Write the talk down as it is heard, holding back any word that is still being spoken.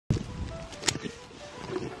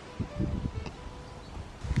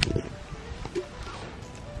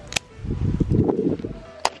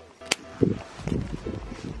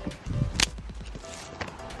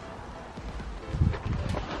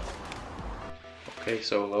Okay,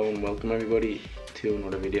 so hello and welcome everybody to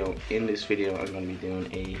another video. In this video I'm going to be doing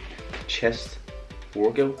a chest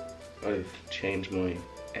workout. I've changed my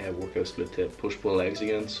workout split to push-pull legs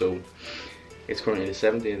again, so it's currently the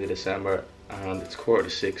 17th of December and it's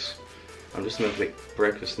 5:45. I'm just going to make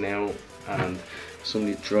breakfast now, and some of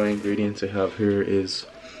the dry ingredients I have here is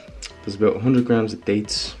there's about 100 grams of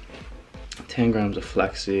dates, 10 grams of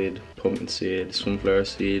flaxseed, pumpkin seed, sunflower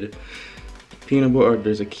seed, peanut butter,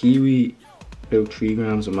 there's a kiwi, about 3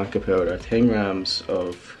 grams of maca powder, 10 grams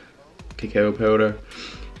of cacao powder.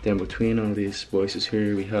 Then between all these spices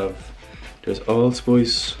here we have, there's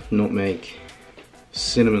allspice, nutmeg,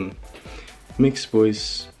 cinnamon, mixed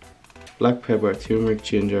spice, black pepper, turmeric,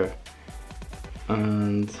 ginger,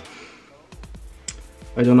 and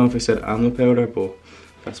I don't know if I said almond powder, but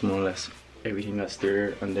that's more or less everything that's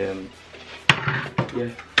there. And then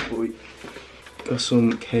yeah, we got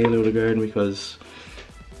some kale out of the garden because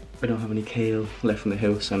I don't have any kale left in the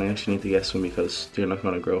house, and I actually need to get some because they're not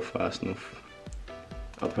going to grow fast enough.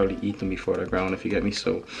 I'll probably eat them before they're grown, if you get me.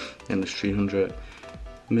 So then there's 300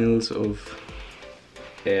 mils of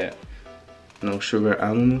no sugar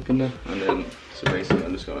almond milk in there, and then so basically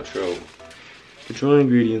I'm just going to throw the dry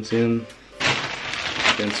ingredients in,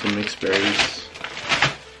 then some mixed berries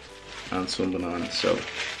and some bananas. So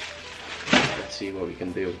let's see what we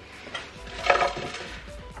can do.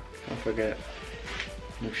 Don't forget,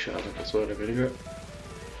 no shot of the soda vinegar.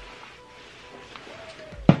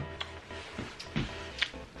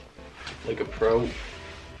 Like a pro.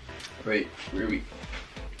 Right, Ruby.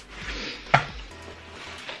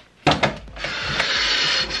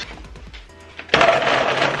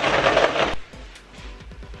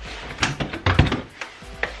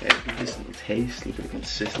 This little taste, look at the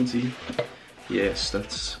consistency. Yes,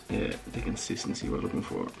 that's the consistency we're looking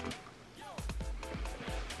for.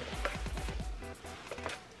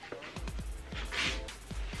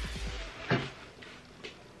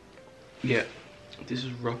 Yeah, this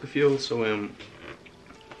is rocket fuel, so I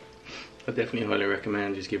definitely highly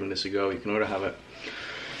recommend just giving this a go. You can either have it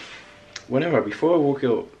whenever, before a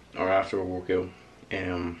workout or after a workout.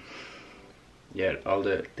 Yeah, all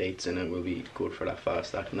the dates in it will be good for that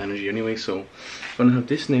fast acting energy anyway. So I'm gonna have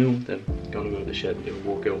this now, then I'm gonna go to the shed and do a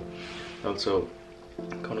workout. Also,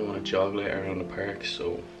 I'm gonna want to jog later around the park,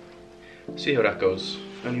 so see how that goes.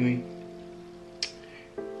 Anyway,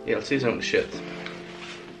 yeah, I'll see you out in the shed.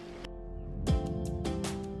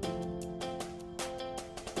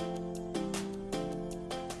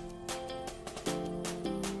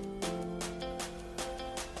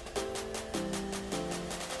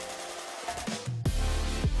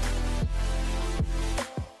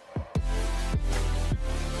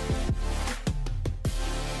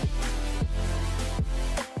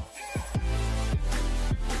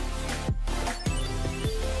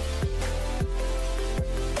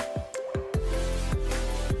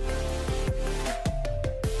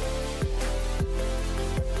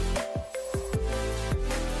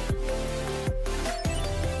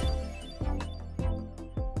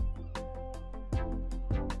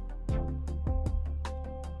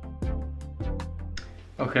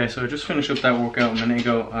 Okay, so I just finished up that workout a minute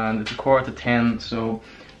ago and it's 9:45, so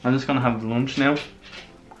I'm just gonna have lunch now.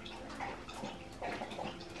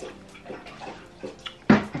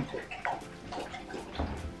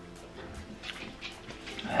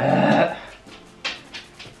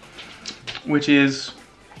 Which is,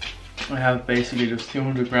 I have basically just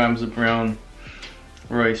 200 grams of brown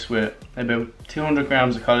rice with about 200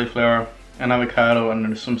 grams of cauliflower, an avocado, and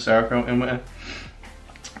there's some sauerkraut in with it.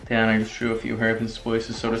 Then I just threw a few herbs and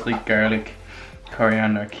spices, so there's like garlic,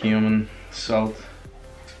 coriander, cumin, salt,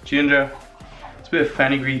 ginger, it's a bit of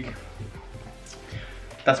fenugreek.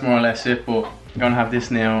 That's more or less it, but I'm gonna have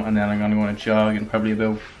this now, and then I'm gonna go on a jog in probably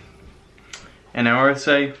about an hour, I'd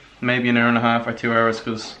say, maybe an hour and a half or 2 hours,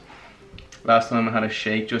 because last time I had a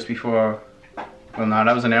shake just before, well no,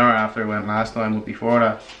 that was an hour after I went last time, but before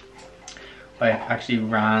that I actually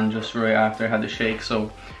ran just right after I had the shake,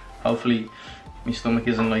 so hopefully my stomach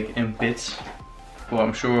isn't like in bits, but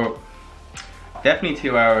I'm sure definitely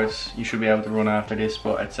 2 hours you should be able to run after this,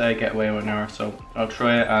 but I'd say I get away with an hour, so I'll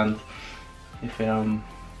try it, and if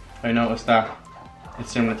I notice that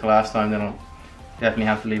it's similar to last time, then I'll definitely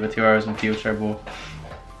have to leave it 2 hours in future. But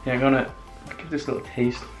yeah, I'm gonna give this a little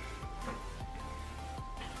taste.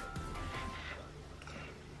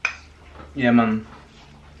 Yeah man,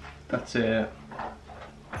 that's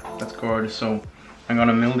gorgeous. So I'm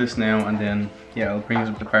gonna mill this now, and then yeah, I'll bring us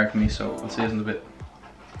up to the park with me, so I'll see you in a bit.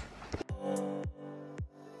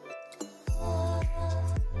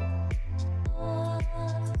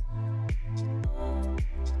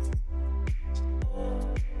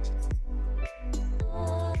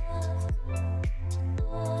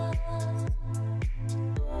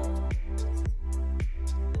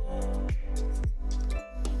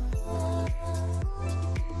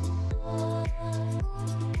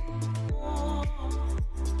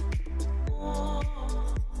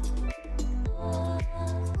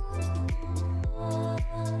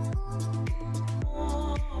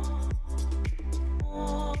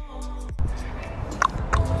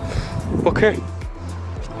 Okay.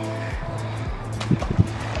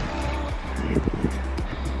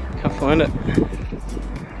 Can't find it.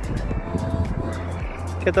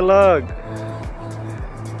 Get the log.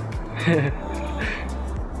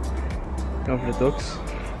 Going for the ducks.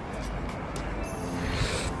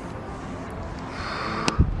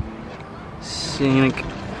 Scenic.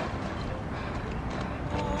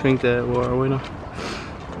 Drink the water, why not?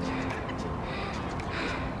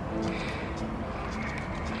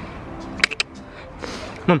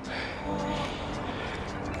 Come on.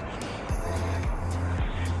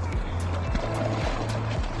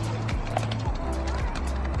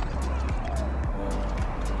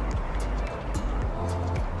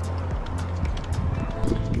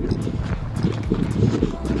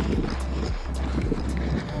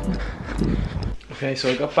 Okay, so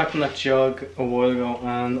I got back from that jog a while ago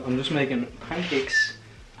and I'm just making pancake.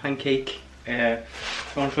 I'm going to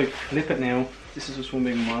try and flip it now. This is just one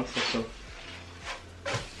big monster, so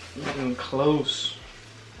I'm not even close.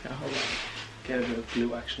 Yeah, hold on. Get a bit of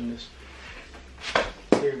glue action in this.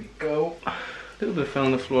 There we go. A little bit fell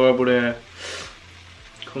on the floor, but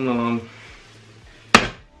coming along.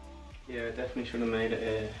 Yeah, I definitely should have made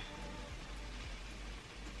it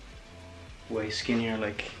way skinnier,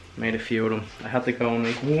 like made a few of them. I had to go and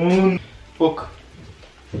make one book.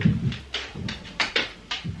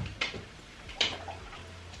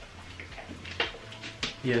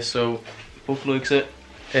 Yeah, so Book likes it.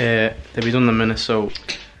 They'll be done in a minute, so.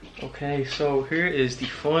 Okay, so here is the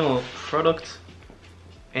final product.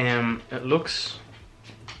 It looks,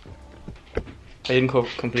 I didn't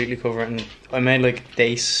completely cover it, and I made like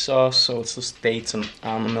date sauce, so it's just dates and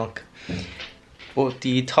almond milk. But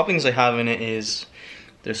the toppings I have in it is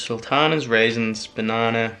there's sultanas, raisins,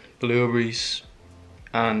 banana, blueberries,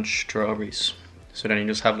 and strawberries. So then you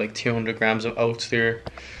just have like 200 grams of oats there,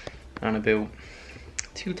 and about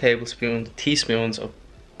 2 teaspoons of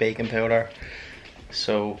baking powder.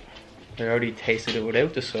 So I already tasted it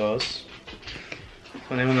without the sauce,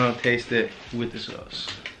 so now I'm gonna taste it with the sauce.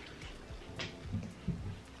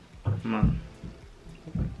 Come on.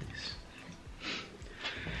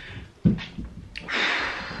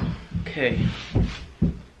 Okay.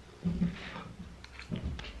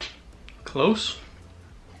 Close.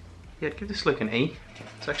 Yeah, I'd give this like an 8.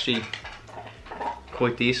 It's actually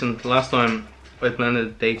quite decent. Last time I blended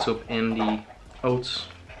the dates up in the oats.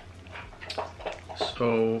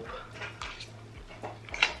 So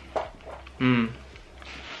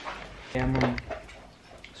yeah, man.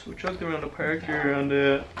 So we jogged around the park here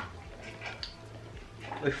and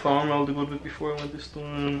I farm rolled a good bit before I went this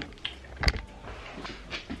time.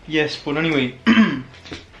 Yes, but anyway,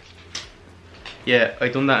 yeah, I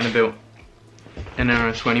done that in about an hour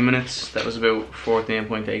and 20 minutes. That was about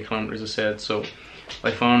 14.8 kilometers I said, so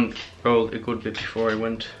I found rolled a good bit before I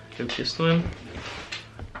went out this time.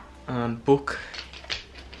 And Book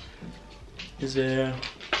is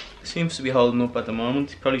seems to be holding up at the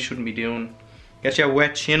moment. He probably shouldn't be doing. Get your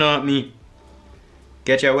wet chin on me.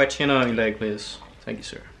 Get your wet chin on me leg, please. Thank you,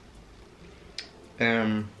 sir.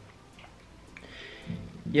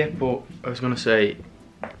 Yeah, but I was gonna say,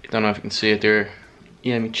 I don't know if you can see it there.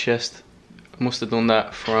 Yeah, my chest. I must have done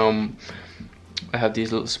that from. I have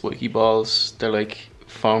these little spiky balls. They're like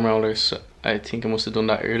foam rollers. So I think I must have done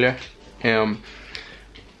that earlier.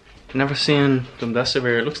 Never seen them that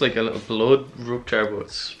severe. It looks like a little blood rupture, but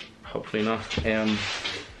it's hopefully not. Can't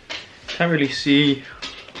really see.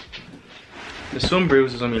 There's some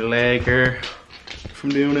bruises on my leg here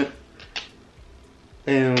from doing it.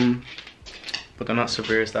 But they're not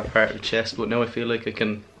severe as that part of the chest. But now I feel like I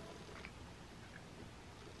can,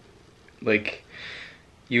 like,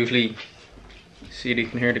 usually see that you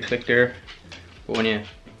can hear the click there, but when you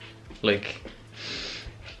like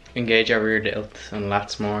engage our rear delt and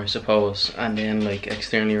lats more, I suppose, and then like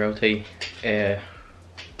externally rotate, you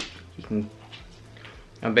can.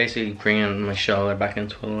 I'm basically bringing my shoulder back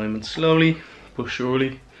into alignment slowly but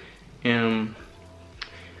surely. But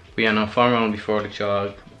yeah, no, farm around before the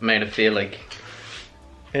jog made it feel like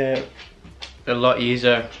a lot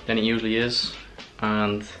easier than it usually is,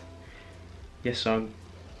 and yes, so I'm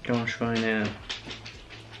going to try and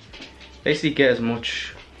basically get as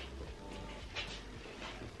much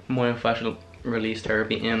myofascial release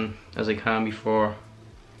therapy in as I can before.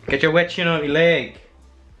 Get your wet chin on your leg.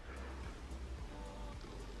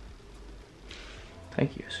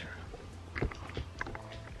 Thank you, sir.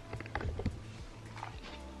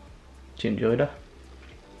 Did you enjoy that?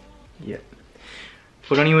 Yeah.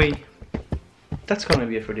 But anyway, that's gonna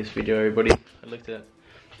be it for this video, everybody. I'd like to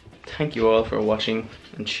thank you all for watching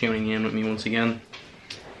and tuning in with me once again.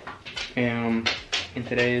 In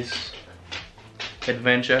today's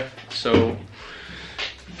adventure. So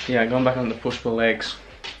yeah, going back on the push-pull legs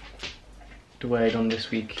the way I done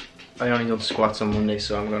this week. I only done squats on Monday,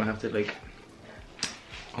 so I'm gonna have to like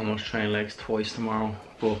almost train legs twice tomorrow,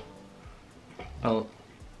 but I'll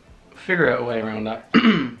figure out a way around that.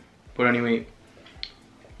 But anyway,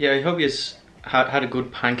 yeah, I hope you had a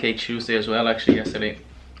good pancake Tuesday as well actually yesterday.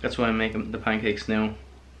 That's why I'm making the pancakes now.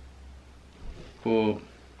 But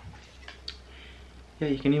yeah,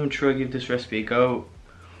 you can even try give this recipe a go.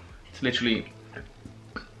 It's literally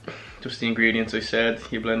just the ingredients I said.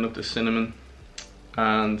 You blend up the cinnamon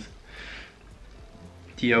and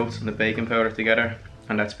the oats and the baking powder together,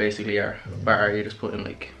 and that's basically our bar. You just put in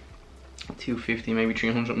like 250, maybe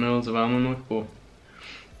 300 mils of almond milk, but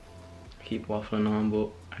I keep waffling on. But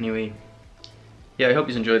anyway, yeah, I hope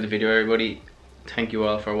you enjoyed the video, everybody. Thank you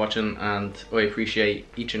all for watching, and I appreciate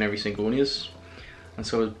each and every single one of you. And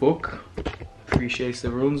so does Buck. Appreciates the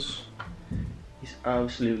runs. He's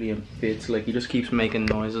absolutely in bits. Like, he just keeps making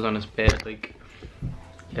noises on his bed, like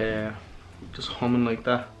just humming like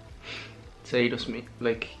that. Say just me,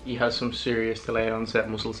 like he has some serious delayed onset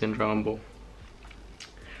muscle syndrome. But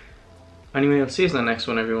anyway, I'll see you in the next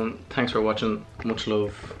one, everyone. Thanks for watching. Much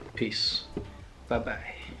love. Peace. Bye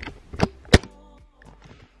bye.